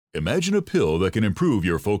Imagine a pill that can improve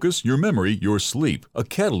your focus, your memory, your sleep, a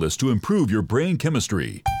catalyst to improve your brain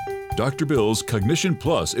chemistry. Dr. Bill's Cognition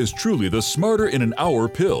Plus is truly the smarter in an hour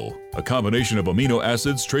pill. A combination of amino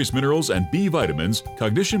acids, trace minerals, and B vitamins,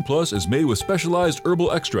 Cognition Plus is made with specialized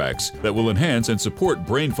herbal extracts that will enhance and support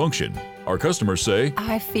brain function. Our customers say,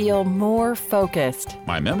 I feel more focused.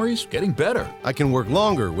 My memory's getting better. I can work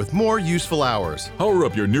longer with more useful hours. Power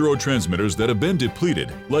up your neurotransmitters that have been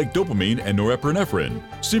depleted, like dopamine and norepinephrine.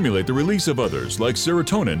 Stimulate the release of others, like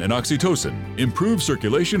serotonin and oxytocin. Improve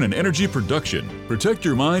circulation and energy production. Protect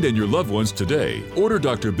your mind and your loved ones today. Order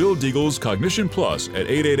Dr. Bill Deagle's Cognition Plus at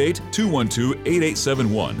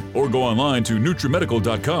 888-212-8871 or go online to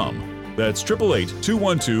NutriMedical.com. That's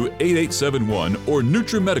 888-212-8871 or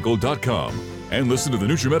NutriMedical.com. And listen to the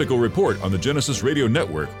NutriMedical Report on the Genesis Radio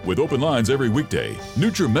Network with open lines every weekday.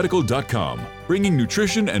 NutriMedical.com, bringing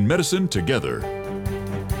nutrition and medicine together.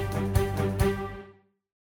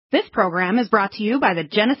 This program is brought to you by the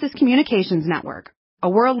Genesis Communications Network, a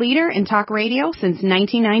world leader in talk radio since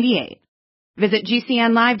 1998. Visit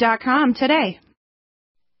GCNlive.com today.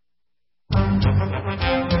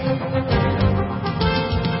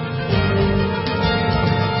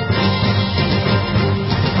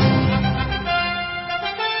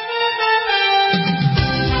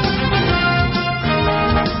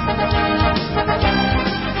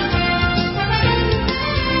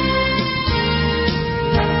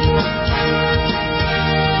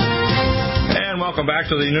 Welcome back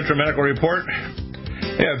to the NutriMedical Report.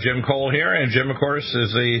 We have Jim Cole here, and Jim, of course,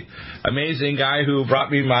 is the amazing guy who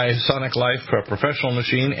brought me my SonicLife professional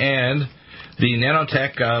machine and the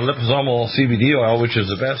Nanotech Liposomal CBD oil, which is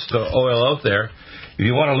the best oil out there. If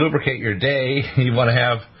you want to lubricate your day, you want to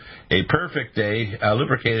have a perfect day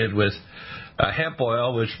lubricated with hemp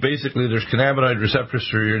oil, which basically there's cannabinoid receptors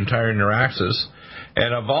through your entire neuraxis.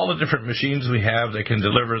 And of all the different machines we have that can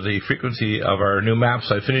deliver the frequency of our new maps,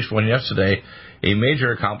 I finished one yesterday, a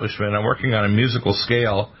major accomplishment. I'm working on a musical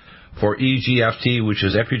scale for EGFT, which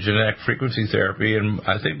is epigenetic frequency therapy, and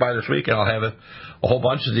I think by this weekend I'll have a whole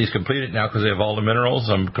bunch of these completed now because they have all the minerals.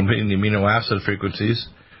 I'm completing the amino acid frequencies.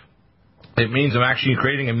 It means I'm actually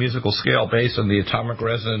creating a musical scale based on the atomic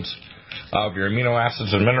resonance of your amino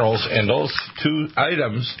acids and minerals, and those two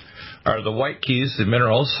items are the white keys, the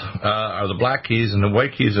minerals, are the black keys, and the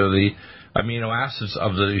white keys are the amino acids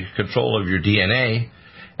of the control of your DNA.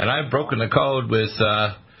 And I've broken the code with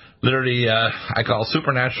literally, I call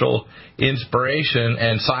supernatural inspiration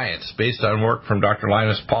and science based on work from Dr.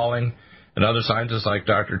 Linus Pauling and other scientists like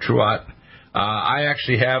Dr. Truott. I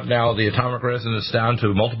actually have now the atomic resonance down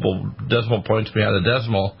to multiple decimal points beyond the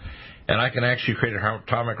decimal, and I can actually create an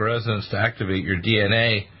atomic resonance to activate your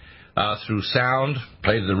DNA through sound,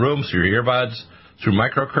 play to the room, through your earbuds, through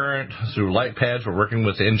microcurrent, through light pads. We're working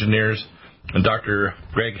with the engineers and Dr.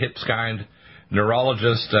 Greg Hipskind,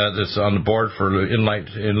 neurologist that's on the board for Inlight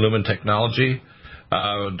in Lumen Technology,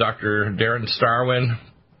 Dr. Darren Starwin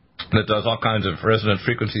that does all kinds of resonant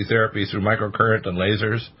frequency therapy through microcurrent and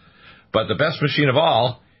lasers. But the best machine of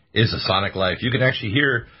all is the SonicLife. You can actually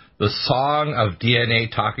hear the song of DNA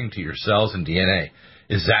talking to your cells and DNA.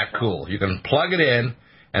 Is that cool? You can plug it in,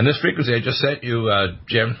 and this frequency I just sent you,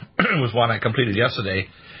 Jim, was one I completed yesterday.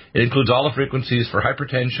 It includes all the frequencies for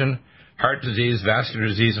hypertension, heart disease, vascular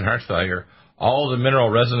disease, and heart failure, all the mineral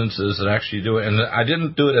resonances that actually do it. And I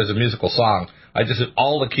didn't do it as a musical song. I just hit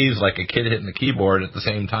all the keys like a kid hitting the keyboard at the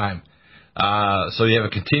same time. So you have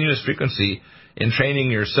a continuous frequency in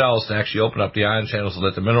training your cells to actually open up the ion channels to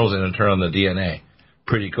let the minerals in and turn on the DNA.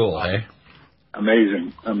 Pretty cool, eh?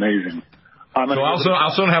 Amazing, amazing. So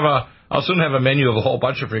I'll soon have a menu of a whole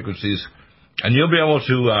bunch of frequencies, and you'll be able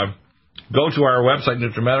to go to our website,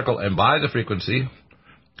 NutriMedical, and buy the frequency.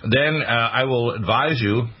 Then I will advise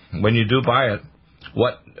you, when you do buy it,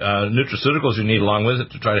 what nutraceuticals you need along with it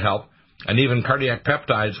to try to help. And even cardiac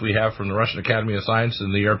peptides we have from the Russian Academy of Science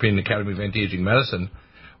and the European Academy of Antiaging Medicine.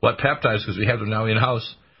 What peptides, because we have them now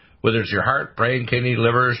in-house, whether it's your heart, brain, kidney,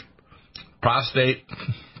 liver, prostate,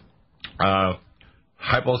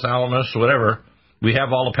 hypothalamus, whatever. We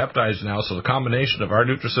have all the peptides now, so the combination of our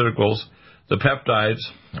nutraceuticals, the peptides,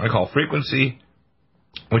 I call frequency,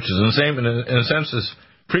 which is in the same, in a sense, is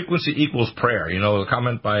frequency equals prayer. You know, the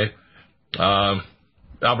comment by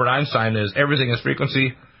Albert Einstein is everything is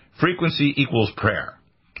frequency. Frequency equals prayer.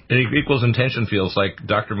 It equals intention fields, like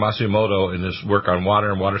Dr. Matsumoto in his work on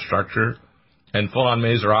water and water structure, and full-on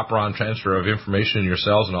maser-operon transfer of information in your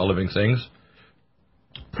cells and all living things.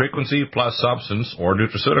 Frequency plus substance, or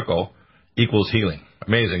nutraceutical, equals healing.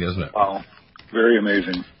 Amazing, isn't it? Wow. Very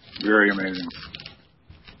amazing. Very amazing.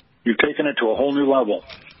 You've taken it to a whole new level.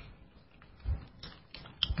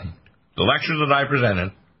 The lecture that I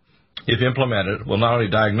presented if implemented, will not only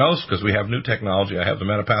diagnose, because we have new technology. I have the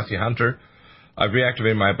Metapathia Hunter. I've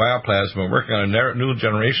reactivated my bioplasm. I'm working on a new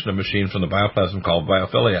generation of machine from the bioplasm called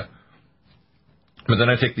Biophilia. But then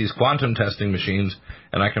I take these quantum testing machines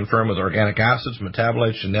and I confirm with organic acids,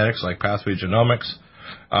 metabolites, genetics like pathway genomics,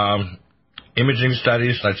 imaging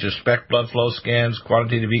studies such as SPECT blood flow scans,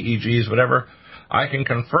 quantitative EEGs, whatever. I can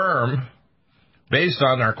confirm based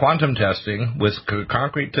on our quantum testing with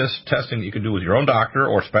concrete testing that you can do with your own doctor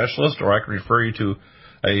or specialist, or I can refer you to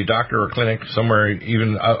a doctor or clinic somewhere,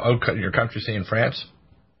 even out in your country, say in France,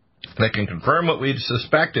 that can confirm what we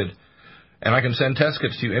suspected. And I can send test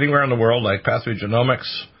kits to you anywhere in the world, like Pathway Genomics,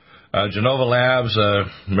 Genova Labs,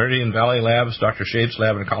 Meridian Valley Labs, Dr. Shade's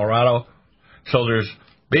lab in Colorado. So there's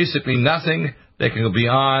basically nothing that can go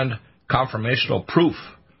beyond confirmational proof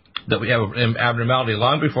that we have an abnormality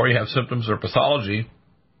long before you have symptoms or pathology.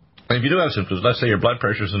 And if you do have symptoms, let's say your blood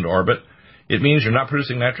pressure's into orbit, it means you're not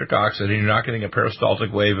producing nitric oxide and you're not getting a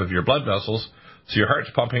peristaltic wave of your blood vessels, so your heart's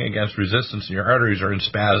pumping against resistance and your arteries are in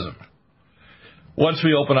spasm. Once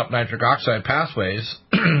we open up nitric oxide pathways,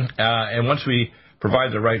 and once we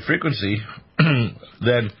provide the right frequency,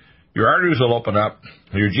 then your arteries will open up,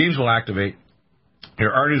 your genes will activate,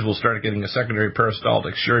 your arteries will start getting a secondary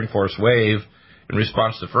peristaltic shearing force wave in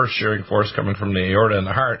response to the first shearing force coming from the aorta and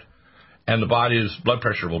the heart, and the body's blood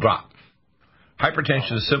pressure will drop.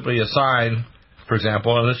 Hypertension is simply a sign, for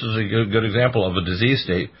example, and this is a good example of a disease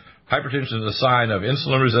state. Hypertension is a sign of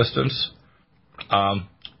insulin resistance,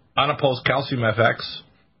 unopposed calcium effects,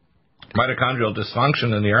 mitochondrial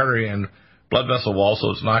dysfunction in the artery and blood vessel wall, so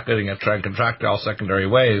it's not getting a contractile secondary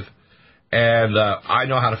wave, and I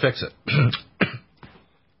know how to fix it.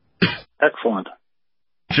 Excellent.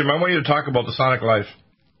 Jim, I want you to talk about the SonicLife.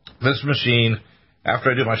 This machine,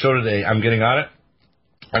 after I do my show today, I'm getting on it.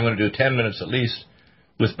 I'm going to do 10 minutes at least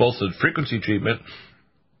with both the frequency treatment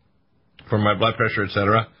for my blood pressure,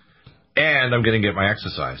 etc., and I'm going to get my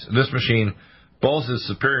exercise. And this machine both is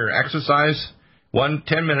superior exercise. 1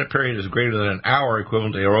 10-minute period is greater than an hour,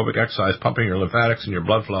 equivalent to aerobic exercise, pumping your lymphatics and your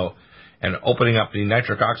blood flow and opening up the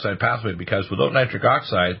nitric oxide pathway, because without nitric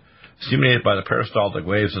oxide, stimulated by the peristaltic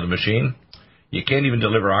waves of the machine, you can't even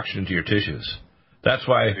deliver oxygen to your tissues. That's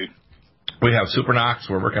why we have Supernox.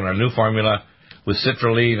 We're working on a new formula with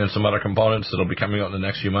citrulline and some other components that will be coming out in the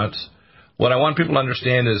next few months. What I want people to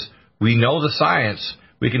understand is we know the science.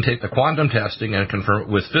 We can take the quantum testing and confirm it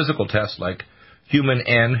with physical tests like human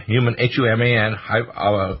N, human HUMAN,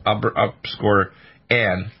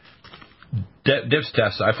 N. DIPS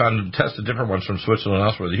tests, I found tested different ones from Switzerland and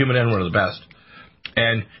elsewhere. The human N were the best.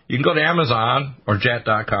 And you can go to Amazon or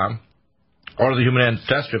jet.com, order the human N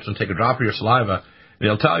test strips and take a drop of your saliva, and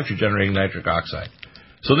it'll tell you if you're generating nitric oxide.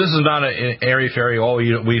 So this is not an airy-fairy,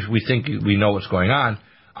 we think we know what's going on.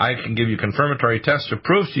 I can give you confirmatory tests to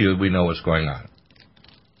prove to you we know what's going on.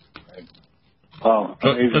 Well,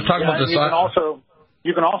 let's talk about this.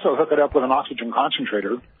 You can also hook it up with an oxygen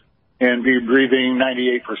concentrator and be breathing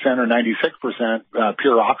 98% or 96%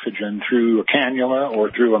 pure oxygen through a cannula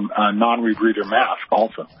or through a non-rebreather mask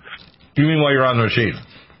also. You mean while you're on the machine?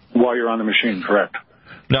 While you're on the machine, correct.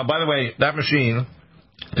 Now, by the way, that machine,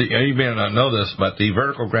 you may not know this, but the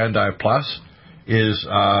Vertical Grand Dive Plus is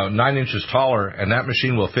 9 inches taller, and that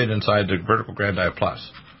machine will fit inside the Vertical Grand Dive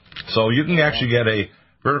Plus. So you can actually get a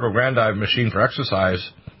Vertical Grand Dive machine for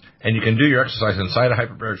exercise, and you can do your exercise inside a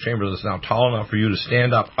hyperbaric chamber that's now tall enough for you to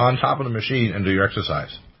stand up on top of the machine and do your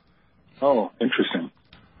exercise. Oh, interesting.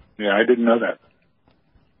 Yeah, I didn't know that.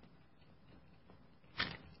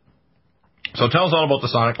 So tell us all about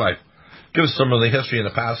the SonicLife. Give us some of the history in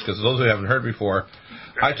the past, because those who haven't heard before,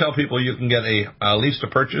 I tell people you can get a lease to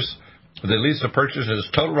purchase. The lease to purchase is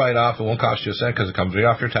total write-off. It won't cost you a cent because it comes right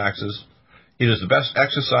off your taxes. It is the best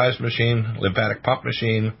exercise machine, lymphatic pump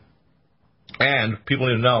machine, and people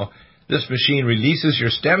need to know this machine releases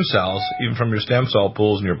your stem cells, even from your stem cell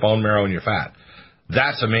pools in your bone marrow and your fat.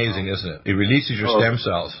 That's amazing, isn't it? It releases your stem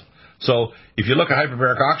cells. So if you look at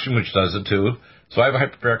hyperbaric oxygen, which does it too, so I have a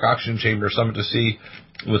hyperbaric oxygen chamber, something to see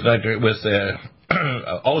with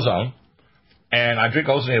ozone, and I drink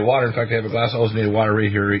ozonated water. In fact, I have a glass of ozonated water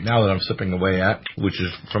right here right now that I'm sipping away at, which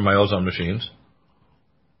is from my ozone machines.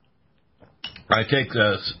 I take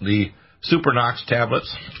the Supernox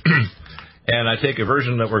tablets, and I take a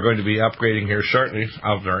version that we're going to be upgrading here shortly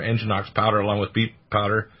of our Enginox powder along with beet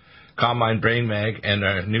powder, Combine Brain Mag, and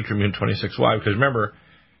Nutrimune 26Y, because remember,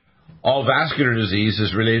 all vascular disease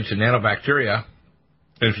is related to nanobacteria.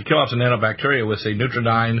 And if you kill off the nanobacteria with, say,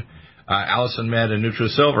 Nutridyne, Allison Med, and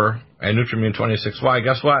NutriSilver, and Nutrimune 26Y,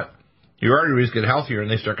 guess what? Your arteries get healthier and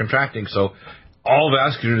they start contracting. So all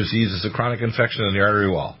vascular disease is a chronic infection in the artery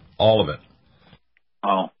wall. All of it.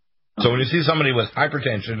 Oh, So when you see somebody with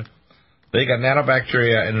hypertension, they got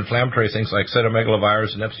nanobacteria and inflammatory things like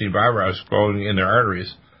cytomegalovirus and Epstein-Barr virus growing in their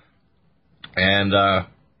arteries. And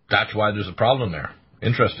that's why there's a problem there.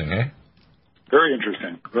 Interesting, eh? Very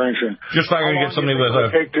interesting. Very interesting. Just like when you get somebody with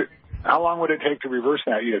how long would it take to reverse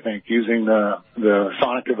that, you think, using the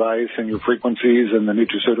sonic device and your frequencies and the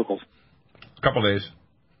nutraceuticals? A couple days.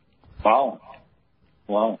 Wow.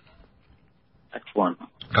 Excellent.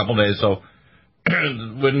 A couple days. So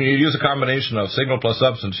when you use a combination of signal plus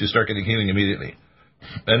substance, you start getting healing immediately.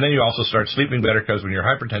 And then you also start sleeping better because when you're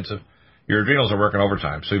hypertensive, your adrenals are working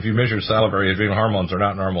overtime. So if you measure salivary adrenal hormones, they're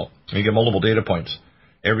not normal. And you get multiple data points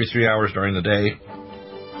every 3 hours during the day.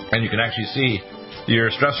 And you can actually see your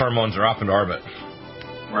stress hormones are off into orbit.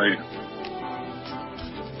 Right.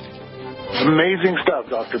 Amazing stuff,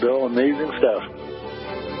 Dr. Bill. Amazing stuff.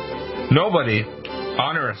 Nobody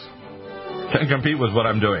on Earth can compete with what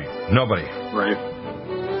I'm doing. Nobody. Right.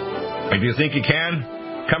 If you think you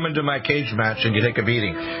can, come into my cage match and you take a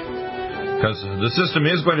beating. Because the system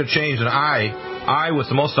is going to change, and I, with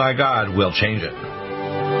the Most High God, will change it.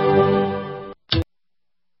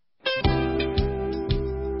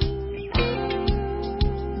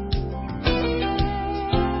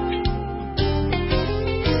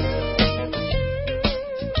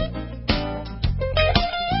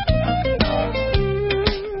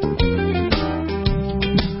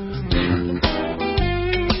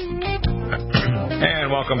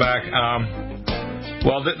 Welcome back.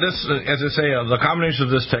 Well, this, as I say, the combination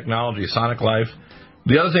of this technology, SonicLife.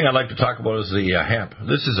 The other thing I'd like to talk about is the hemp.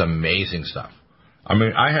 This is amazing stuff. I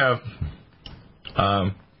mean, I have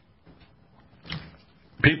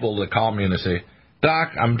people that call me and they say,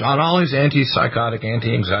 Doc, I'm on all these antipsychotic,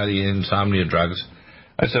 anti-anxiety, insomnia drugs.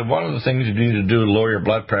 I said, one of the things you need to do to lower your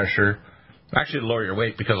blood pressure, actually to lower your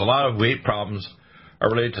weight, because a lot of weight problems are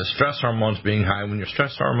related to stress hormones being high. When your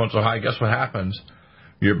stress hormones are high, guess what happens?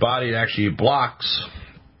 Your body actually blocks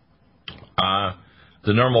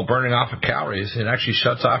the normal burning off of calories. It actually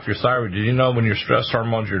shuts off your thyroid. Did you know when your stress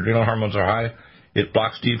hormones, your adrenal hormones are high, it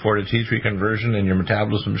blocks T4 to T3 conversion and your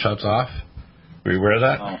metabolism shuts off? Were you aware of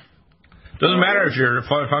that? Oh. Doesn't matter if you're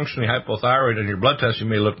functionally hypothyroid and your blood test, you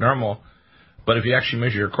may look normal, but if you actually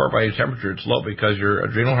measure your core body temperature, it's low because your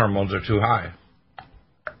adrenal hormones are too high.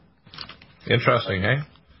 Interesting, eh?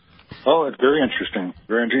 Oh, it's very interesting.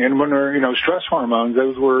 Very interesting. And when they're, stress hormones,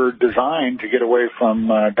 those were designed to get away from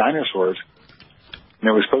dinosaurs. And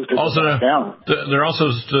they were supposed to also down. They're also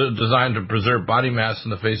designed to preserve body mass in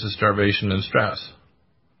the face of starvation and stress.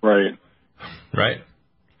 Right. Right?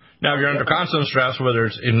 Now, if you're under constant stress, whether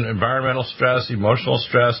it's environmental stress, emotional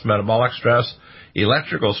stress, metabolic stress,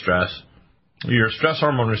 electrical stress, your stress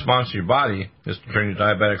hormone response to your body is to turn you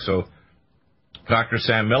diabetic. So Dr.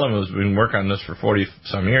 Sam Millam, who's been working on this for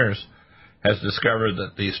 40-some years, has discovered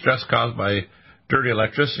that the stress caused by dirty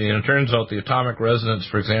electricity, and it turns out the atomic resonance,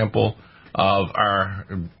 for example, of our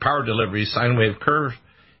power delivery sine wave curve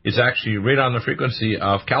is actually right on the frequency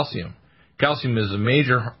of calcium. Calcium is a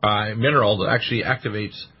major mineral that actually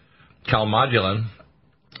activates calmodulin,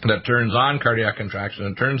 that turns on cardiac contraction,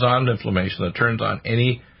 that turns on inflammation, that turns on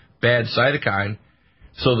any bad cytokine,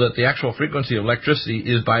 so that the actual frequency of electricity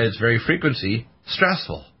is, by its very frequency,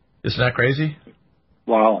 stressful. Isn't that crazy?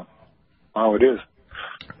 Wow. Wow, it is.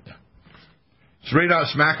 It's right out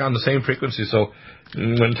smack on the same frequency. So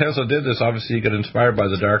when Tesla did this, obviously he got inspired by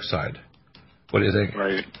the dark side. What do you think?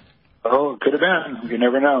 Right. Oh, it could have been. You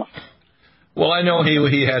never know. Well, I know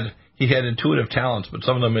he had intuitive talents, but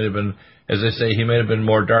some of them may have been, as they say, he may have been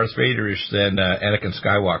more Darth Vader-ish than Anakin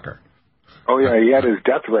Skywalker. Oh, yeah, he had his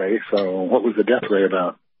death ray, so what was the death ray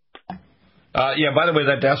about? Yeah, by the way,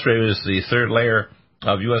 that death ray is the third layer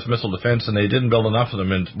of U.S. missile defense, and they didn't build enough of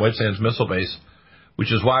them in White Sands Missile Base,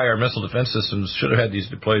 which is why our missile defense systems should have had these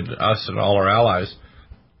deployed to us and all our allies,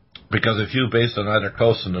 because a few based on either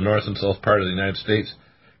coast in the north and south part of the United States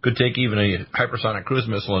could take even a hypersonic cruise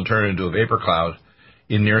missile and turn it into a vapor cloud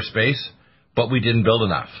in near space, but we didn't build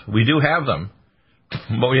enough. We do have them,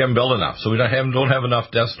 but we haven't built enough, so we don't have enough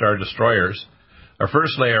Death Star destroyers. Our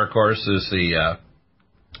first layer, of course, is the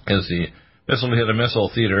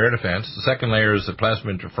missile-to-missile theater air defense. The second layer is the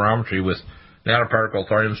plasma interferometry with nanoparticle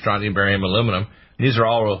thorium, strontium, barium, aluminum. These are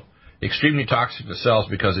all extremely toxic to cells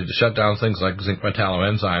because they shut down things like zinc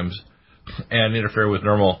metalloenzymes and interfere with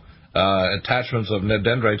normal attachments of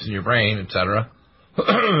dendrites in your brain, etc.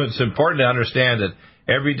 It's important to understand that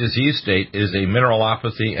every disease state is a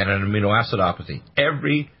mineralopathy and an amino acidopathy.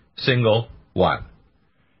 Every single one.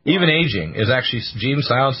 Even aging is actually gene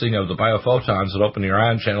silencing of the biophotons that open your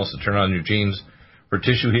ion channels to turn on your genes for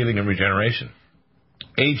tissue healing and regeneration.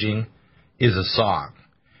 Aging is a song.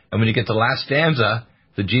 And when you get to the last stanza,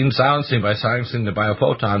 the gene silencing by silencing the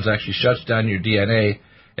biophotons actually shuts down your DNA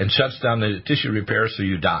and shuts down the tissue repair so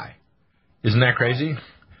you die. Isn't that crazy?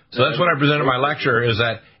 So that's what I present in my lecture, is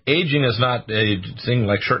that aging is not a thing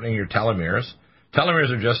like shortening your telomeres.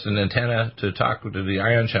 Telomeres are just an antenna to talk to the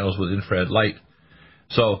ion channels with infrared light.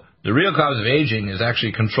 So the real cause of aging is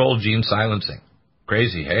actually controlled gene silencing.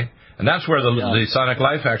 Crazy, hey? And that's where the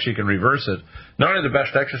SonicLife actually can reverse it. Not only the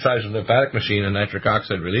best exercise and lymphatic machine and nitric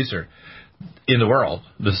oxide releaser in the world,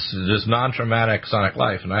 this non-traumatic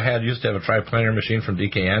SonicLife. And used to have a triplanar machine from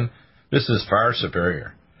DKN. This is far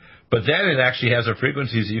superior. But then it actually has a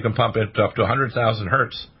frequencies that you can pump it up to 100,000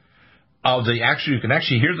 hertz. You can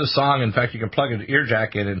actually hear the song. In fact, you can plug an ear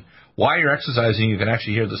jack in, and while you're exercising, you can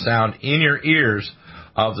actually hear the sound in your ears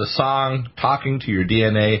of the song talking to your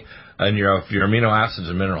DNA and your amino acids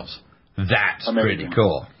and minerals. That's pretty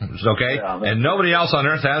cool. Okay? Yeah, and nobody else on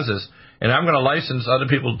Earth has this. And I'm going to license other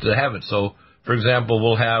people to have it. So, for example,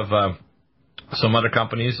 we'll have some other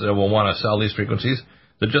companies that will want to sell these frequencies.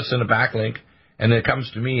 They're just send a backlink, and it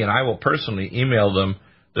comes to me, and I will personally email them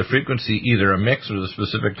the frequency, either a mix or the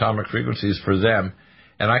specific atomic frequencies for them.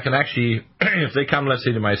 And I can actually, if they come, let's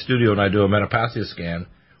say, to my studio and I do a Metapathia scan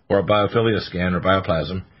or a biophilia scan or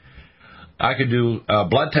bioplasm, I can do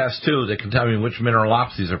blood tests, too, that can tell me which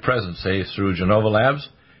mineralopathies are present, say, through Genova Labs.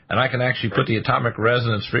 And I can actually put the atomic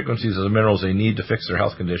resonance frequencies of the minerals they need to fix their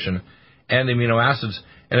health condition and the amino acids.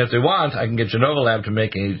 And if they want, I can get Genova Lab to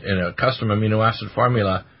make a custom amino acid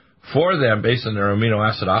formula for them based on their amino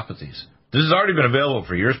acidopathies. This has already been available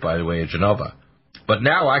for years, by the way, at Genova. But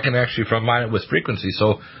now I can actually combine it with frequencies.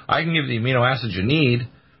 So I can give the amino acids you need,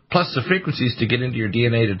 plus the frequencies to get into your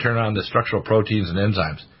DNA to turn on the structural proteins and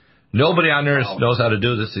enzymes. Nobody on Earth knows how to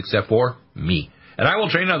do this except for me. And I will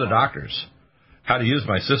train other doctors how to use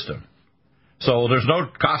my system. So there's no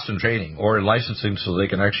cost in training or in licensing so they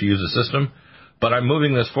can actually use the system. But I'm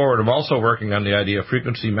moving this forward. I'm also working on the idea of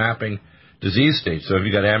frequency mapping disease states. So if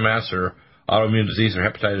you got MS or autoimmune disease or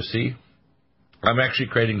hepatitis C, I'm actually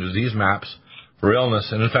creating disease maps for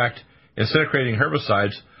illness. And in fact, instead of creating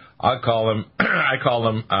herbicides, I call them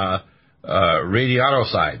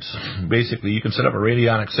radionicides. Basically, you can set up a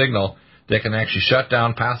radionic signal that can actually shut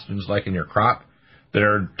down pathogens like in your crop that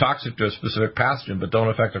are toxic to a specific pathogen but don't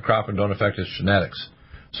affect the crop and don't affect its genetics.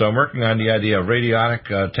 So I'm working on the idea of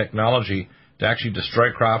radionic technology to actually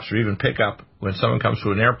destroy crops or even pick up when someone comes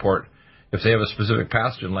to an airport if they have a specific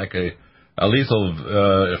pathogen like a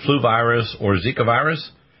lethal flu virus or Zika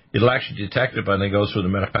virus. It'll actually detect it when they go through the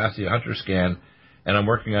Metapathia hunter scan. And I'm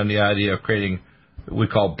working on the idea of creating what we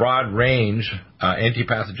call broad-range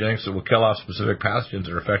antipathogenics that will kill off specific pathogens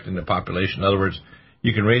that are affecting the population. In other words,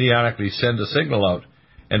 you can radionically send a signal out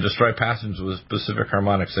and destroy pathogens with a specific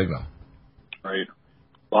harmonic signal. Right.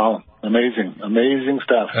 Wow. Amazing. Amazing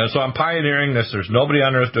stuff. And so I'm pioneering this. There's nobody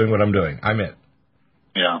on Earth doing what I'm doing. I'm it.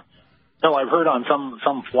 Yeah. No, I've heard on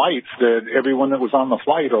some flights that everyone that was on the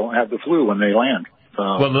flight will have the flu when they land.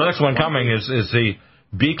 Well, the next one coming is the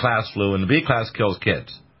B-class flu, and the B-class kills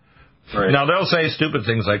kids. Right. Now, they'll say stupid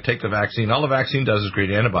things like take the vaccine. All the vaccine does is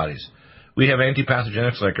create antibodies. We have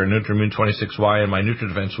antipathogenics like our NutriMune 26Y and my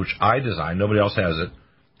NutriDefense, which I designed, nobody else has it,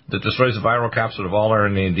 that destroys the viral capsid of all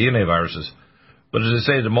RNA and DNA viruses. But as I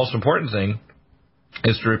say, the most important thing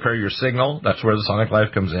is to repair your signal. That's where the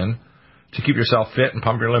SonicLife comes in. To keep yourself fit and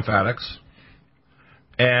pump your lymphatics.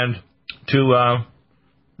 And to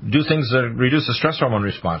do things that reduce the stress hormone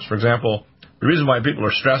response. For example, the reason why people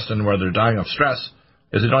are stressed and where they're dying of stress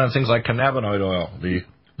is they don't have things like cannabinoid oil.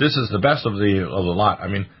 This is the best of the lot. I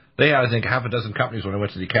mean, they had, I think, half a dozen companies when I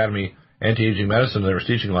went to the Academy Antiaging Medicine they were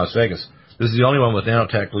teaching in Las Vegas. This is the only one with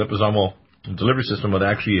Nanotech Liposomal delivery system with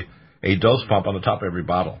actually a dose pump on the top of every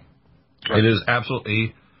bottle. Right. It is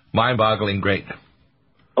absolutely mind-boggling great.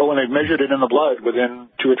 Oh, and they've measured it in the blood within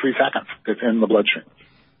 2 or 3 seconds. It's in the bloodstream.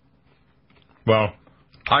 Well,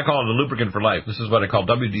 I call it the lubricant for life. This is what I call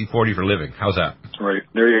WD-40 for living. How's that? Right.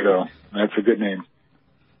 There you go. That's a good name.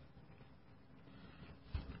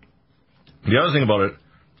 The other thing about it,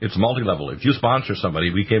 it's multi-level. If you sponsor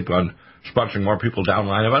somebody, we keep on sponsoring more people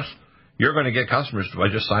downline of us, you're going to get customers by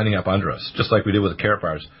just signing up under us, just like we did with the Carrot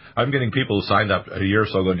Bars. I'm getting people who signed up a year or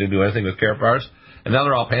so ago and didn't do anything with Carrot Bars, and now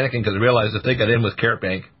they're all panicking because they realize if they get in with Carrot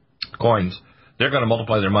Bank coins, they're going to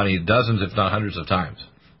multiply their money dozens, if not hundreds of times.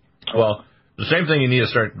 Well, the same thing you need to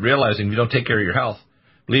start realizing if you don't take care of your health.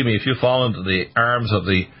 Believe me, if you fall into the arms of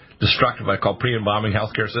the destructive, I call pre-embalming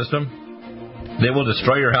healthcare system, they will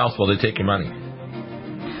destroy your health while they take your money.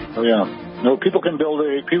 Oh yeah. No, people can build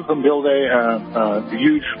a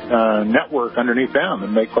huge network underneath them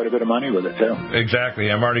and make quite a bit of money with it too. Exactly.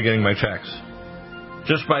 I'm already getting my checks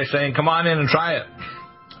just by saying, "Come on in and try it."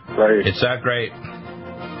 Right. It's that great.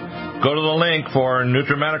 Go to the link for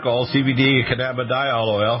NutriMedical CBD Cannabidiol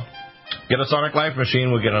oil. Get a SonicLife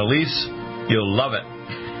machine. We'll get a lease. You'll love it.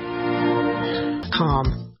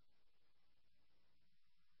 Calm.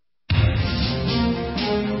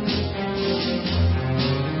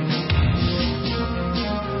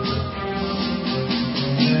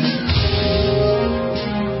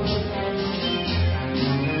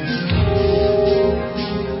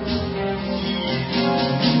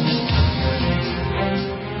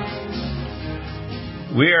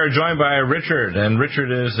 We are joined by Richard, and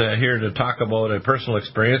Richard is here to talk about a personal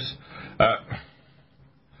experience. You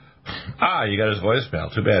got his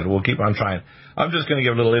voicemail. Too bad. We'll keep on trying. I'm just going to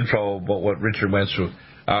give a little intro about what Richard went through.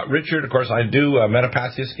 Richard, of course, I do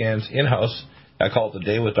Metapathia scans in-house. I call it the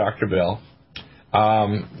day with Dr. Bill.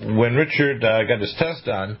 When Richard got his test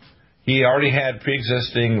done, he already had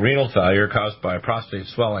pre-existing renal failure caused by prostate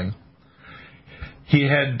swelling. He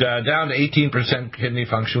had down to 18% kidney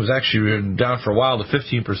function, was actually down for a while to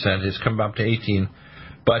 15%. It's come up to 18%.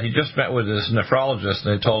 But he just met with his nephrologist,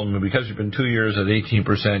 and they told him, because you've been 2 years at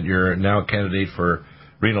 18%, you're now a candidate for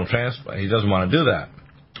renal transplant. He doesn't want to do that.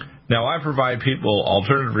 Now, I provide people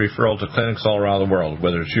alternative referral to clinics all around the world,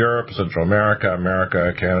 whether it's Europe, Central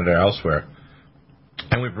America, Canada, elsewhere.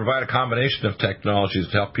 And we provide a combination of technologies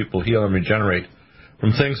to help people heal and regenerate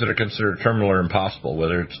from things that are considered terminal or impossible,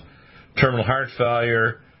 whether it's terminal heart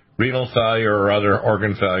failure, renal failure, or other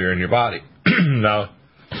organ failure in your body. Now,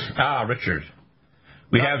 Richard,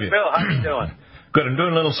 we have you. Bill, how you doing? Good. I'm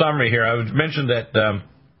doing a little summary here. I would mention that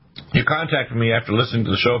you contacted me after listening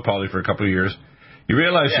to the show probably for a couple of years. You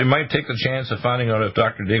realized you might take the chance of finding out if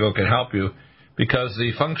Dr. Deagle can help you, because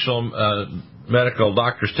the functional medical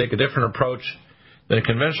doctors take a different approach than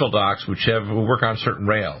conventional docs, which work on certain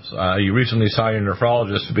rails. You recently saw your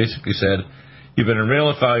nephrologist who basically said, you've been in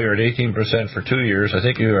renal failure at 18% for 2 years. I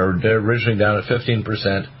think you were originally down at 15%,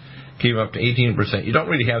 came up to 18%. You don't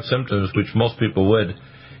really have symptoms, which most people would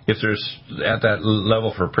if they're at that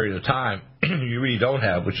level for a period of time. You really don't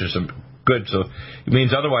have, which is good. So it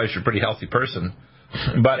means otherwise you're a pretty healthy person.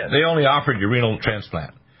 But they only offered you renal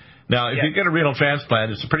transplant. Now, if you get a renal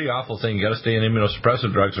transplant, it's a pretty awful thing. You got to stay on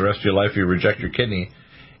immunosuppressive drugs the rest of your life. You reject your kidney.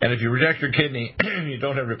 And if you reject your kidney, you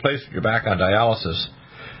don't have replacement, you're back on dialysis.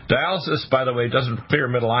 Dialysis, by the way, doesn't clear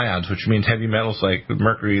middle ions, which means heavy metals like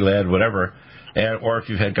mercury, lead, whatever, or if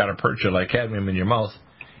you've got a purcha like cadmium in your mouth,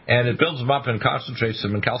 and it builds them up and concentrates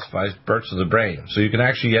them and calcifies parts of the brain. So you can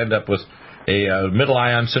actually end up with a middle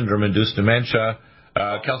ion syndrome-induced dementia,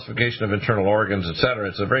 calcification of internal organs, etc.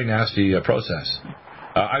 It's a very nasty process.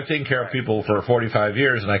 I've taken care of people for 45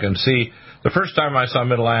 years, and I can see the first time I saw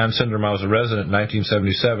middle ion syndrome, I was a resident in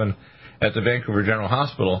 1977 at the Vancouver General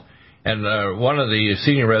Hospital. And one of the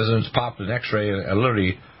senior residents popped an X-ray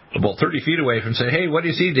literally about 30 feet away from and said, hey, what do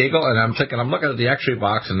you see, Deagle? And I'm looking at the X-ray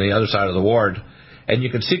box on the other side of the ward, and you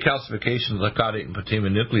can see calcification of the caudate and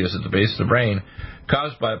putamen nucleus at the base of the brain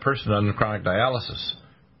caused by a person on chronic dialysis.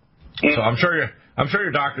 So I'm sure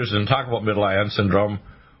your doctors didn't talk about middle ion syndrome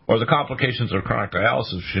or the complications of chronic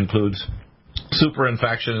dialysis, which includes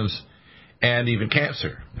superinfections and even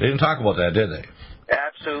cancer. They didn't talk about that, did they?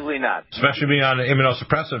 Absolutely not. Especially being on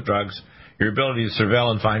immunosuppressive drugs, your ability to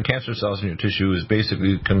surveil and find cancer cells in your tissue is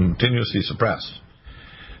basically continuously suppressed.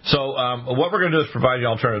 So what we're going to do is provide you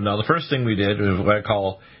an alternative. Now, the first thing we did is what I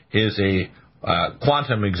call is a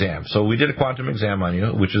quantum exam. So we did a quantum exam on you,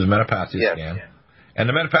 which is a Metapathia scan. And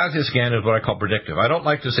the Metapathia scan is what I call predictive. I don't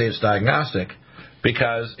like to say it's diagnostic,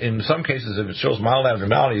 because in some cases, if it shows mild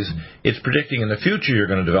abnormalities, it's predicting in the future you're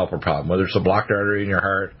going to develop a problem, whether it's a blocked artery in your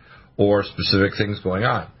heart or specific things going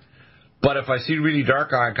on. But if I see really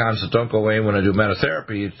dark icons that don't go away when I do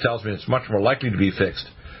methatherapy, it tells me it's much more likely to be fixed.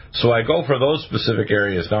 So I go for those specific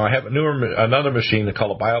areas. Now, I have another machine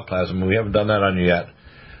called a bioplasm, and we haven't done that on you yet.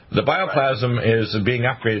 The bioplasm is being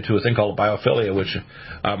upgraded to a thing called biophilia, which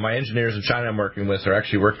my engineers in China I'm working with are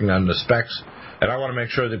actually working on the specs, and I want to make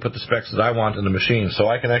sure they put the specs that I want in the machine, so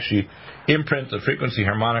I can actually imprint the frequency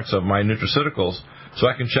harmonics of my nutraceuticals, so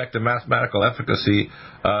I can check the mathematical efficacy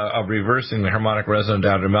of reversing the harmonic resonant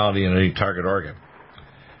abnormality in any target organ.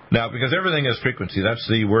 Now, because everything is frequency, that's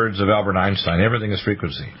the words of Albert Einstein, everything is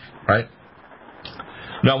frequency, right?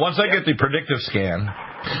 Now, once I get the predictive scan,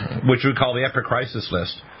 which we call the epic crisis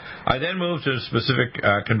list, I then move to specific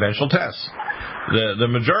conventional tests. The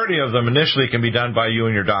majority of them initially can be done by you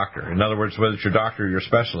and your doctor. In other words, whether it's your doctor or your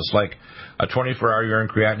specialist, like a 24-hour urine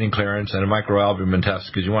creatinine clearance and a microalbumin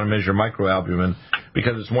test, because you want to measure microalbumin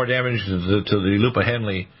because it's more damage to the loop of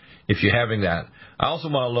Henle if you're having that. I also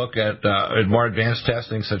want to look at more advanced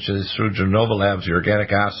testing, such as through Genova Labs, your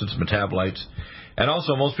organic acids, metabolites, And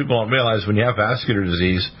also, most people don't realize when you have vascular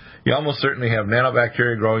disease, you almost certainly have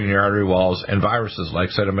nanobacteria growing in your artery walls and viruses like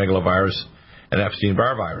cytomegalovirus and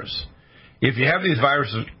Epstein-Barr virus. If you have these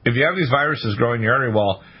viruses growing in your artery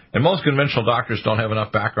wall, and most conventional doctors don't have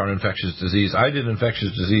enough background in infectious disease. I did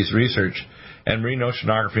infectious disease research and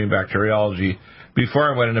renoceanography and bacteriology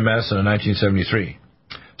before I went into medicine in 1973.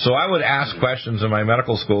 So I would ask questions in my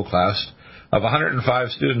medical school class. Of 105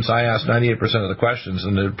 students, I asked 98% of the questions,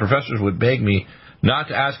 and the professors would beg me not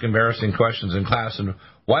to ask embarrassing questions in class. And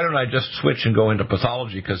why don't I just switch and go into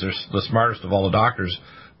pathology, because they're the smartest of all the doctors,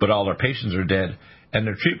 but all their patients are dead, and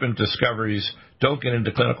their treatment discoveries don't get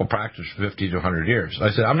into clinical practice for 50 to 100 years. I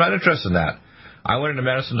said, I'm not interested in that. I went into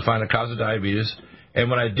medicine to find the cause of diabetes, and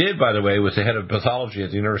when I did, by the way, with the head of pathology at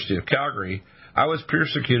the University of Calgary, I was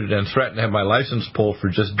persecuted and threatened to have my license pulled for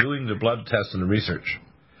just doing the blood test and the research.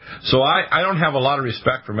 So I don't have a lot of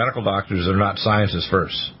respect for medical doctors that are not scientists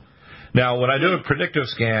first. Now, when I do a predictive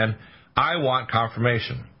scan, I want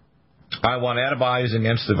confirmation. I want antibodies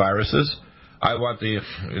against the viruses. I want the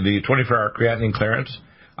 24-hour creatinine clearance.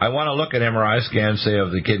 I want to look at MRI scans, say,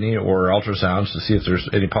 of the kidney or ultrasounds to see if there's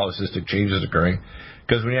any polycystic changes occurring.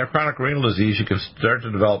 Because when you have chronic renal disease, you can start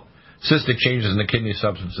to develop cystic changes in the kidney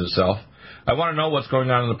substance itself. I want to know what's going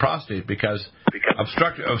on in the prostate, because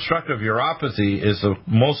obstructive uropathy is the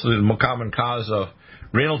most common cause of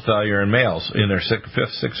renal failure in males in their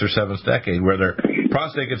 5th, 6th, or 7th decade, where their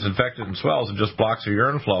prostate gets infected and swells and just blocks their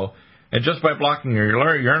urine flow. And just by blocking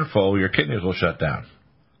your urine flow, your kidneys will shut down.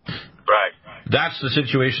 Right. That's the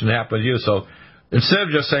situation that happened with you. So instead of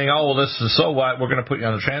just saying, oh, well, this is so what, we're going to put you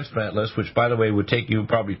on the transplant list, which, by the way, would take you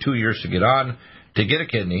probably 2 years to get on to get a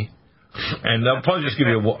kidney. And they'll probably just give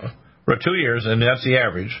you 2 years, and that's the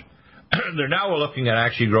average. Now we're looking at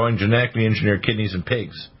actually growing genetically engineered kidneys in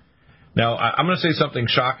pigs. Now, I'm going to say something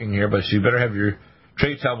shocking here, but you better have your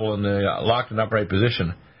tray table in the locked and upright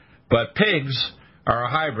position. But pigs are a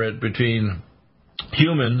hybrid between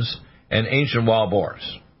humans and ancient wild boars.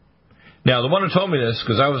 Now, the one who told me this,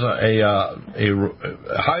 because I was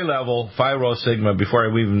a high-level Phi Rho Sigma before I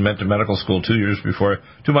even went to medical school 2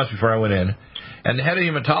 months before I went in, and the head of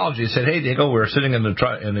hematology said, hey, Diego, we were sitting in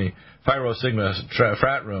the Phi Rho Sigma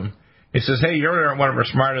frat room. He says, hey, you're one of our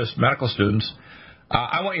smartest medical students.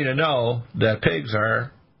 I want you to know that pigs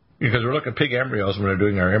are, because we're looking at pig embryos when we're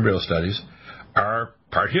doing our embryo studies, are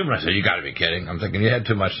part human. I said, you got to be kidding. I'm thinking you had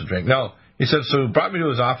too much to drink. No. He said, so he brought me to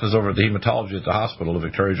his office over at the hematology at the hospital, the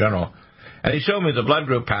Victoria General, and he showed me the blood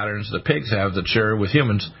group patterns that pigs have that share with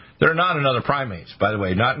humans. They're not in other primates, by the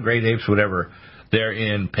way, not in great apes, whatever. They're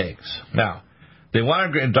in pigs. Now, they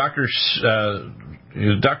want to,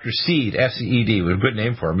 Dr. Seed, S-E-E-D, with a good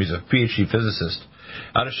name for him. He's a PhD physicist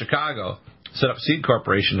out of Chicago, set up Seed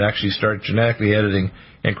Corporation to actually start genetically editing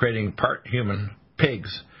and creating part human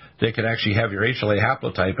pigs. They could actually have your HLA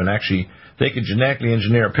haplotype, and actually they could genetically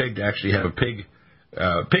engineer a pig to actually have a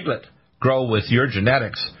piglet grow with your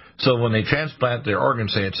genetics. So when they transplant their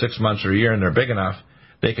organs, say at 6 months or a year, and they're big enough,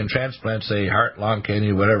 they can transplant, say, heart, lung,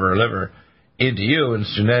 kidney, whatever, liver, into you, and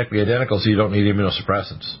it's genetically identical, so you don't need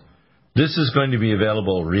immunosuppressants. This is going to be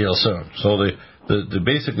available real soon. So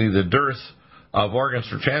basically the dearth of organs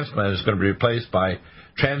for transplant is going to be replaced by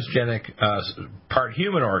transgenic part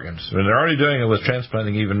human organs. And they're already doing it with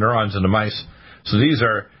transplanting even neurons into mice. So these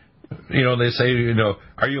are, they say,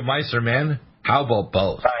 are you mice or men? How about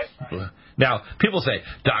both? Right. Now, people say,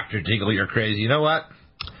 Dr. Deagle, you're crazy. You know what?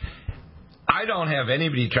 I don't have any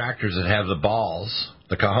detractors that have the balls,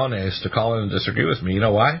 the cojones, to call in and disagree with me. You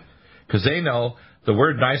know why? Because they know the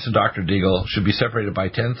word nice and Dr. Deagle should be separated by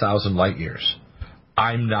 10,000 light years.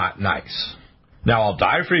 I'm not nice. Now, I'll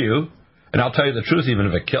die for you, and I'll tell you the truth even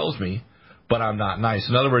if it kills me, but I'm not nice.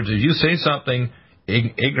 In other words, if you say something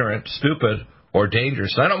ignorant, stupid, or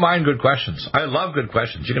dangerous, I don't mind good questions. I love good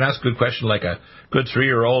questions. You can ask a good question like a good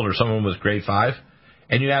 3-year-old or someone with grade 5,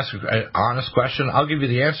 and you ask an honest question, I'll give you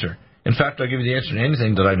the answer. In fact, I'll give you the answer to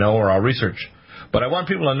anything that I know or I'll research. But I want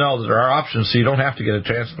people to know that there are options so you don't have to get a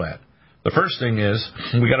transplant. The first thing is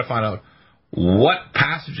we got to find out what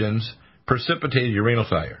pathogens precipitated your renal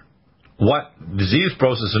failure, what disease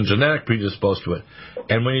process and genetic predisposed to it.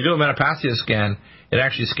 And when you do a Metapathia scan, it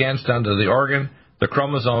actually scans down to the organ, the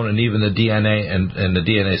chromosome, and even the DNA and the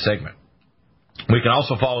DNA segment. We can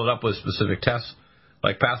also follow it up with specific tests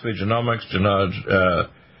like pathway genomics,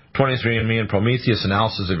 23andMe, and Prometheus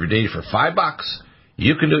analysis of your data for $5.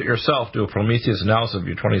 You can do it yourself, do a Prometheus analysis of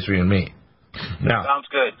your 23andMe. Now, sounds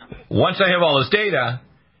good. Once I have all this data,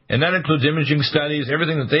 and that includes imaging studies,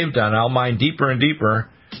 everything that they've done, I'll mine deeper and deeper,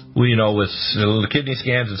 with kidney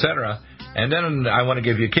scans, etc. And then I want to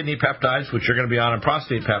give you kidney peptides, which you're going to be on, and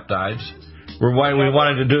prostate peptides, We want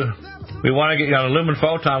to get you on a lumen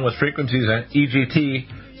photon with frequencies and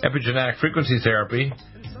EGT, epigenetic frequency therapy.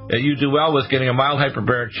 You do well with getting a mild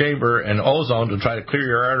hyperbaric chamber and ozone to try to clear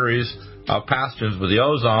your arteries of pathogens with the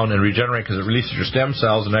ozone and regenerate because it releases your stem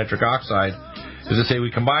cells and nitric oxide. As I say,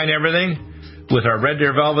 we combine everything with our red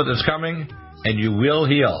deer velvet that's coming, and you will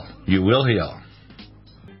heal. You will heal.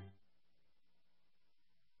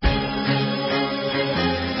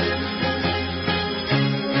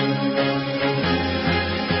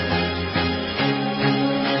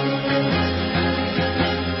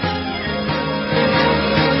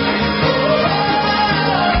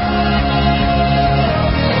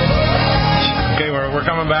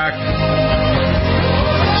 Back.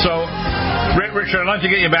 So, Richard, I'd like to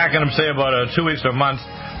get you back in, say, about 2 weeks or a month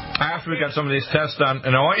after we got some of these tests done.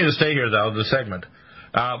 And I want you to stay here, though, the segment,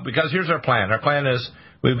 because here's our plan. Our plan is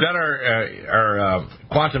we've got our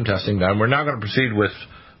quantum testing done. We're now going to proceed with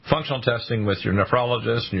functional testing with your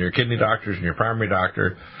nephrologist and your kidney doctors and your primary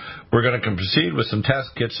doctor. We're going to proceed with some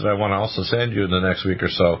test kits that I want to also send you in the next week or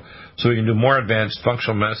so we can do more advanced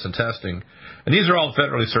functional medicine testing. And these are all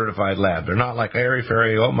federally certified labs. They're not like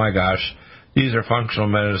airy-fairy, oh my gosh, these are functional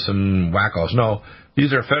medicine wackos. No,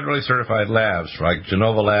 these are federally certified labs, like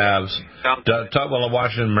Genova Labs, Tugwell of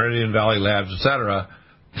Washington, Meridian Valley Labs, etc.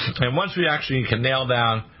 And once we actually can nail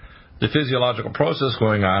down the physiological process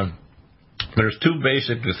going on, there's two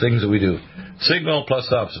basic things that we do. Signal plus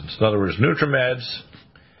substance. In other words, NutriMeds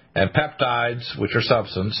and peptides, which are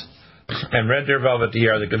substance, and red deer velvet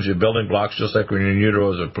DR that gives you building blocks just like when you're in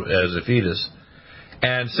utero as a fetus.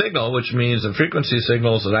 And signal, which means the frequency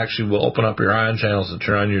signals that actually will open up your ion channels to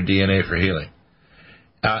turn on your DNA for healing.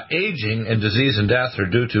 Aging and disease and death are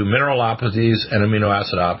due to mineralopathies and amino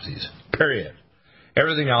acidopathies, period.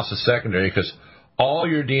 Everything else is secondary because all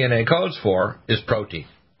your DNA codes for is protein,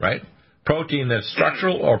 right? Protein that's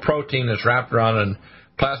structural or protein that's wrapped around in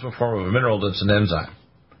plasma form of a mineral that's an enzyme.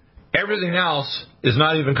 Everything else is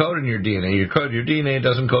not even coded in your DNA. Your DNA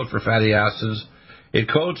doesn't code for fatty acids. It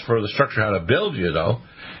codes for the structure, how to build you, though.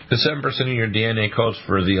 The 7% of your DNA codes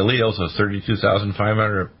for the alleles of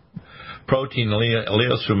 32,500 protein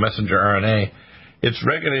alleles through messenger RNA. It's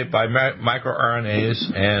regulated by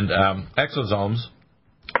microRNAs and exosomes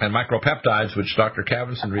and micropeptides, which Dr.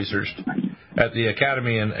 Cavinson researched at the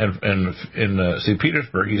Academy in St.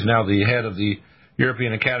 Petersburg. He's now the head of the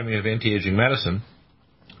European Academy of Antiaging Medicine.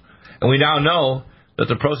 And we now know that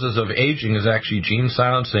the process of aging is actually gene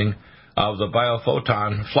silencing of the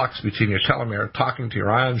biophoton flux between your telomere, talking to your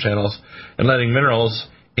ion channels, and letting minerals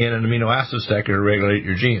in an amino acid stacker to regulate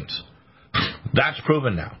your genes. That's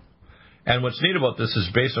proven now. And what's neat about this is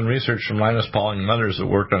based on research from Linus Pauling and others that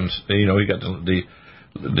worked on, we got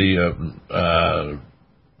the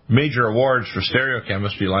major awards for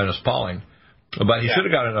stereochemistry, Linus Pauling. But he should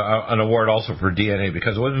have got an award also for DNA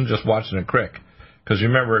because it wasn't just watching a crick. Because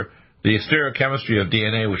remember, the stereochemistry of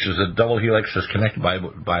DNA, which is a double helix that's connected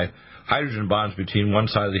by hydrogen bonds between one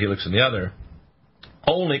side of the helix and the other,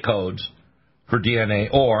 only codes for DNA,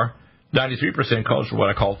 or 93% codes for what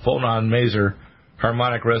I call phonon maser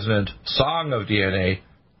harmonic resonant song of DNA,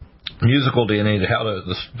 musical DNA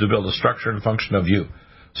to build the structure and function of you.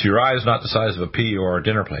 So your eye is not the size of a pea or a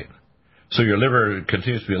dinner plate. So your liver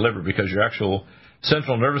continues to be a liver because your actual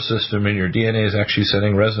central nervous system in your DNA is actually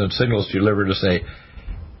sending resonant signals to your liver to say,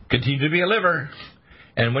 continue to be a liver.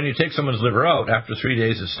 And when you take someone's liver out, after 3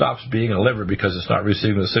 days, it stops being a liver because it's not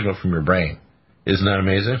receiving the signal from your brain. Isn't that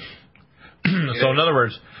amazing? So in other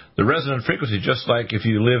words, the resonant frequency, just like if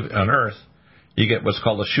you live on Earth, you get what's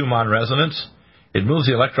called a Schumann resonance. It moves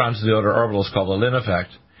the electrons to the outer orbitals, called the Lin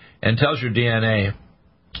effect, and tells your DNA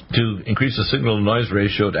to increase the signal-to-noise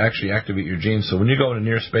ratio to actually activate your genes. So when you go into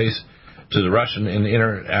near space to the Russian in the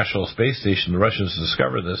International Space Station, the Russians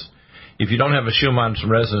discover this. If you don't have a Schumann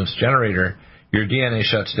resonance generator, your DNA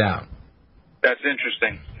shuts down. That's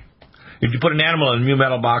interesting. If you put an animal in a mu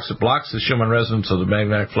metal box that blocks the Schumann resonance of the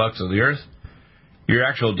magnetic flux of the Earth, your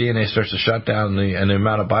actual DNA starts to shut down, and the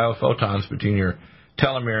amount of biophotons between your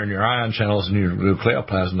telomere and your ion channels and your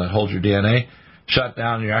nucleoplasm that holds your DNA shut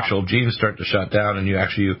down, your actual genes start to shut down, and you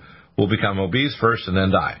actually will become obese first and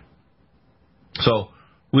then die. So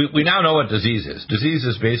we now know what disease is. Disease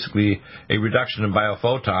is basically a reduction in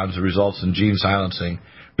biophotons that results in gene silencing,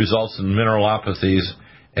 results in mineralopathies,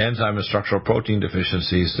 enzyme and structural protein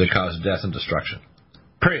deficiencies that cause death and destruction.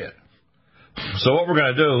 Period. So what we're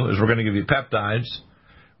going to do is we're going to give you peptides.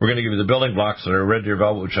 We're going to give you the building blocks that are red deer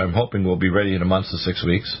velvet, which I'm hoping will be ready in a month to 6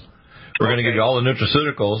 weeks. We're going to give you all the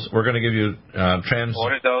nutraceuticals. We're going to give you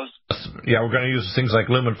What are those? Yeah, we're going to use things like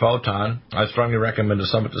lumen photon. I strongly recommend to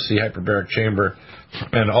someone to see hyperbaric chamber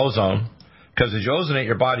and ozone Because as you ozonate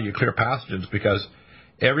your body, you clear pathogens, because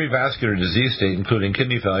every vascular disease state, including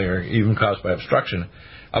kidney failure, even caused by obstruction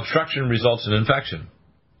results in infection.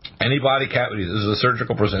 Any body cavities, this is a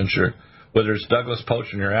surgical procedure, whether it's Douglas pouch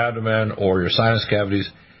in your abdomen or your sinus cavities,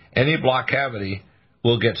 any blocked cavity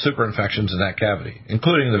will get superinfections in that cavity,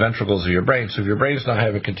 including the ventricles of your brain. So if your brain's not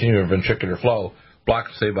having continuous ventricular flow,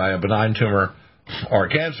 blocked, say, by a benign tumor or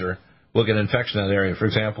cancer, we'll get infection in that area. For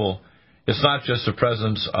example, it's not just the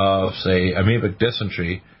presence of, say, amoebic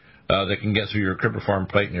dysentery that can get through your cribriform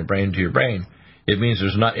plate in your brain to your brain. It means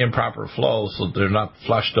there's not improper flow, so they're not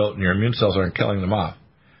flushed out and your immune cells aren't killing them off.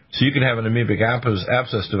 So you can have an amoebic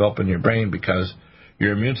abscess develop in your brain because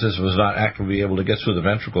your immune system was not actively able to get through the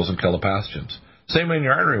ventricles and kill the pathogens. Same way in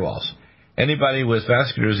your artery walls. Anybody with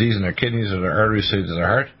vascular disease in their kidneys or their arteries to their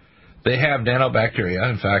heart, they have nanobacteria.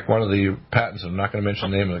 In fact, one of the patents, I'm not going to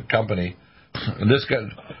mention the name of the company, this got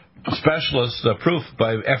specialist proof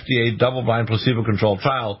by FDA double-blind placebo-controlled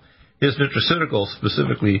trial, his nutraceutical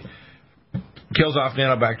specifically kills off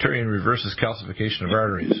nanobacteria and reverses calcification of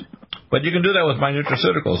arteries. But you can do that with my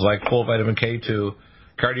nutraceuticals like full vitamin K2,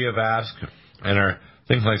 Cardiovasc, and our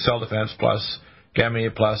things like Cell Defense Plus, Gamma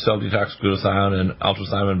A Plus, Cell Detox Glutathione, and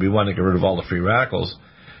Ultrathymine B1 to get rid of all the free radicals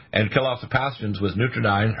and kill off the pathogens with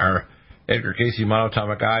Nutridyne, our Edgar Cayce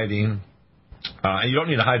monatomic iodine. And you don't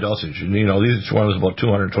need a high dosage. You know, each one is about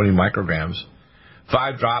 220 micrograms.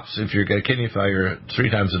 5 drops if you get a kidney failure 3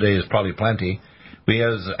 times a day is probably plenty. We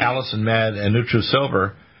have Allison Med and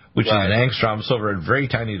NutriSilver, which is an angstrom silver at very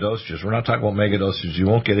tiny dosages. We're not talking about mega dosages. You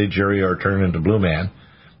won't get aguria or turn into Blue Man,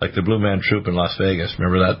 like the Blue Man Troop in Las Vegas.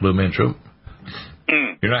 Remember that Blue Man Troop?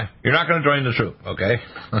 You're not going to join the troop, okay?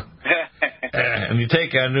 And you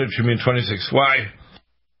take Nutrimune 26Y,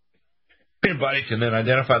 your body can then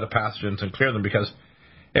identify the pathogens and clear them, because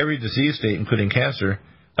every disease state, including cancer,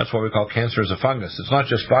 that's what we call cancer as a fungus. It's not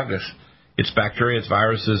just fungus. It's bacteria, it's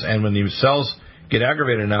viruses, and when these cells get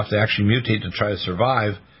aggravated enough, they actually mutate to try to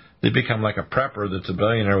survive. They become like a prepper that's a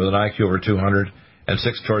billionaire with an IQ over 200 and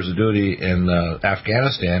 6 tours of duty in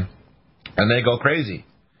Afghanistan, and they go crazy.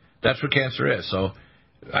 That's what cancer is. So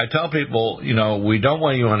I tell people, you know, we don't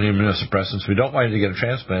want you on immunosuppressants. We don't want you to get a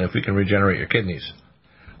transplant if we can regenerate your kidneys.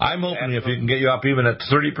 I'm hoping if we can get you up even at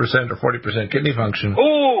 30% or 40% kidney function,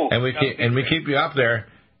 and we keep you up there,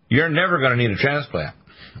 you're never going to need a transplant.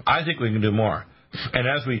 I think we can do more. And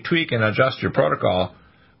as we tweak and adjust your protocol,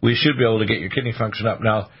 we should be able to get your kidney function up.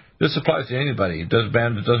 Now, this applies to anybody. It doesn't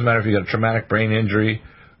matter if you got a traumatic brain injury,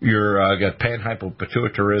 you're got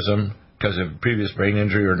panhypopituitarism because of previous brain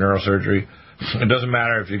injury or neurosurgery. It doesn't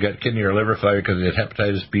matter if you've got kidney or liver failure because you had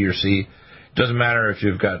hepatitis B or C. It doesn't matter if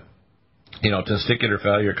you've got, testicular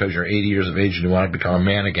failure because you're 80 years of age and you want to become a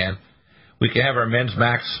man again. We can have our Men's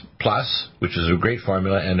Max Plus, which is a great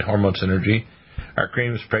formula, and hormone synergy. Our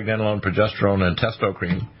creams, pregnenolone, progesterone, and testo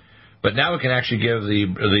cream. But now we can actually give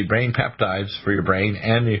the brain peptides for your brain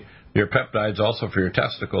and your peptides also for your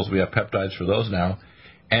testicles. We have peptides for those now.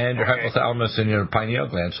 And your hypothalamus and your pineal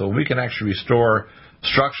gland. So we can actually restore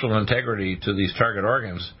structural integrity to these target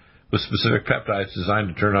organs with specific peptides designed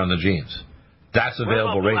to turn on the genes. That's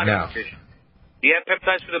available right now. Do you have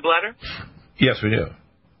peptides for the bladder? Yes, we do.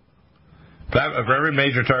 For every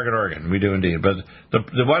major target organ, we do indeed. But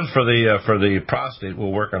the ones for the prostate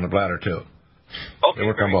will work on the bladder too. Okay, they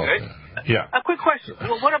work on both. Good. Yeah. A quick question.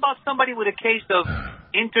 Well, what about somebody with a case of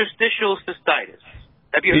interstitial cystitis?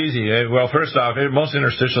 Easy. Well, first off, most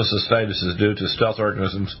interstitial cystitis is due to stealth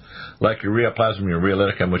organisms like Ureaplasma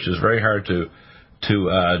ureolyticum, which is very hard to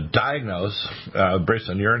diagnose based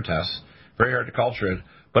on urine tests. Very hard to culture it,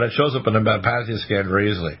 but it shows up in a Metapathia scan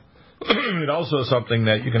very easily. It also is something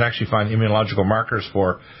that you can actually find immunological markers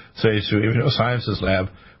for, say, through Immunosciences Lab,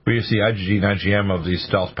 where you see IgG and IgM of these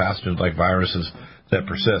stealth pathogens like viruses that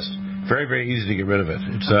persist. Very, very easy to get rid of it.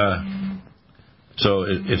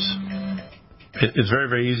 It's very,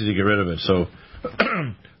 very easy to get rid of it. So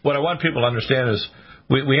what I want people to understand is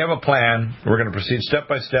we have a plan. We're going to proceed step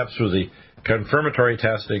by step through the confirmatory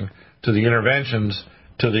testing to the interventions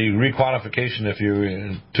to the requantification, if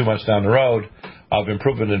you're 2 months down the road, of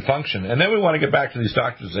improvement in function. And then we want to get back to these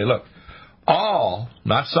doctors and say, look, all,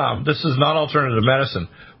 not some, this is not alternative medicine.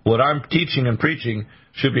 What I'm teaching and preaching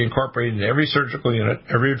should be incorporated in every surgical unit,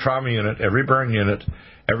 every trauma unit, every burn unit,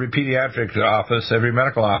 every pediatric office, every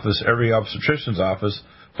medical office, every obstetrician's office.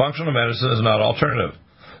 Functional medicine is not alternative.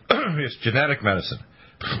 It's genetic medicine.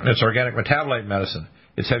 It's organic metabolite medicine.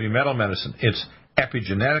 It's heavy metal medicine. It's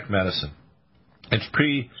epigenetic medicine. It's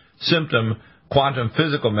pre-symptom quantum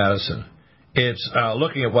physical medicine. It's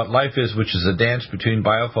looking at what life is, which is a dance between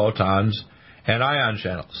biophotons and ion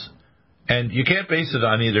channels. And you can't base it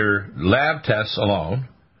on either lab tests alone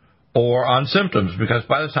or on symptoms, because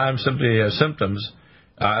by the time somebody has symptoms,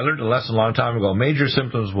 I learned a lesson a long time ago, major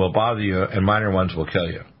symptoms will bother you and minor ones will kill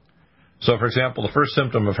you. So, for example, the first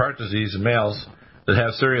symptom of heart disease in males that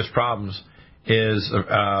have serious problems is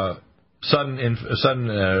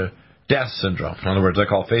sudden death syndrome. In other words, I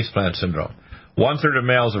call faceplant syndrome. 1/3 of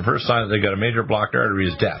males, the first sign that they got a major blocked artery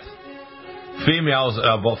is death. Females,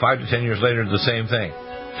 about 5 to 10 years later, the same thing.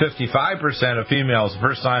 55% of females, the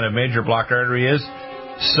first sign of major blocked artery is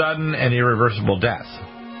sudden and irreversible death.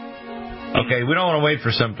 Okay, we don't want to wait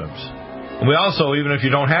for symptoms. We also, even if you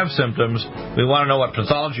don't have symptoms, we want to know what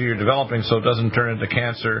pathology you're developing so it doesn't turn into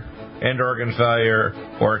cancer, end organ failure,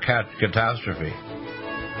 or a catastrophe.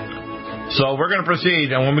 So we're going to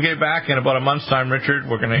proceed, and when we get back in about a month's time, Richard,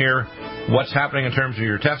 we're going to hear what's happening in terms of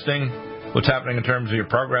your testing, what's happening in terms of your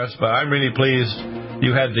progress. But I'm really pleased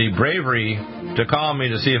you had the bravery to call me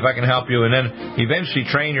to see if I can help you, and then eventually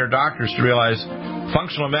train your doctors to realize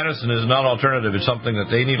functional medicine is not an alternative. It's something that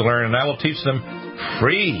they need to learn, and I will teach them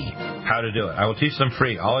free how to do it. I will teach them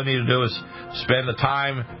free. All I need to do is spend the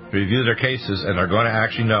time to review their cases, and they're going to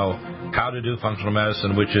actually know how to do functional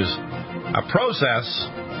medicine, which is a process,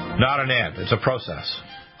 not an end. It's a process.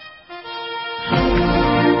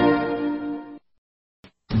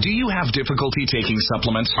 Do you have difficulty taking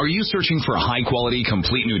supplements? Are you searching for a high-quality,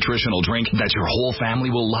 complete nutritional drink that your whole family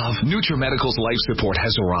will love? NutriMedical's Life Support has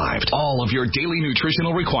arrived. All of your daily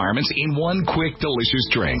nutritional requirements in one quick, delicious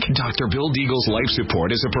drink. Dr. Bill Deagle's Life Support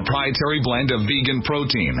is a proprietary blend of vegan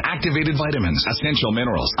protein, activated vitamins, essential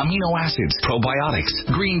minerals, amino acids, probiotics,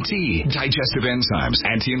 green tea, digestive enzymes,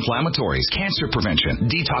 anti-inflammatories, cancer prevention,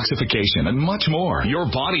 detoxification, and much more. Your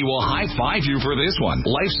body will high-five you for this one.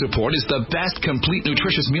 Life Support is the best complete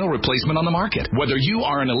nutritious meal replacement on the market. Whether you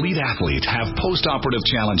are an elite athlete, have post-operative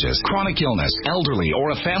challenges, chronic illness, elderly,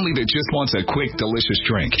 or a family that just wants a quick, delicious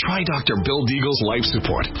drink, try Dr. Bill Deagle's Life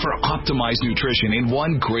Support for optimized nutrition in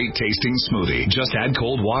one great-tasting smoothie. Just add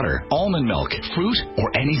cold water, almond milk, fruit, or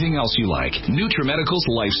anything else you like. NutriMedical's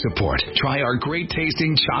Life Support. Try our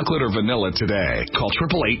great-tasting chocolate or vanilla today. Call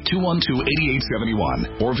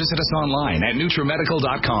 888-212-8871 or visit us online at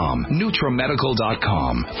NutriMedical.com.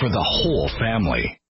 NutriMedical.com for the whole family.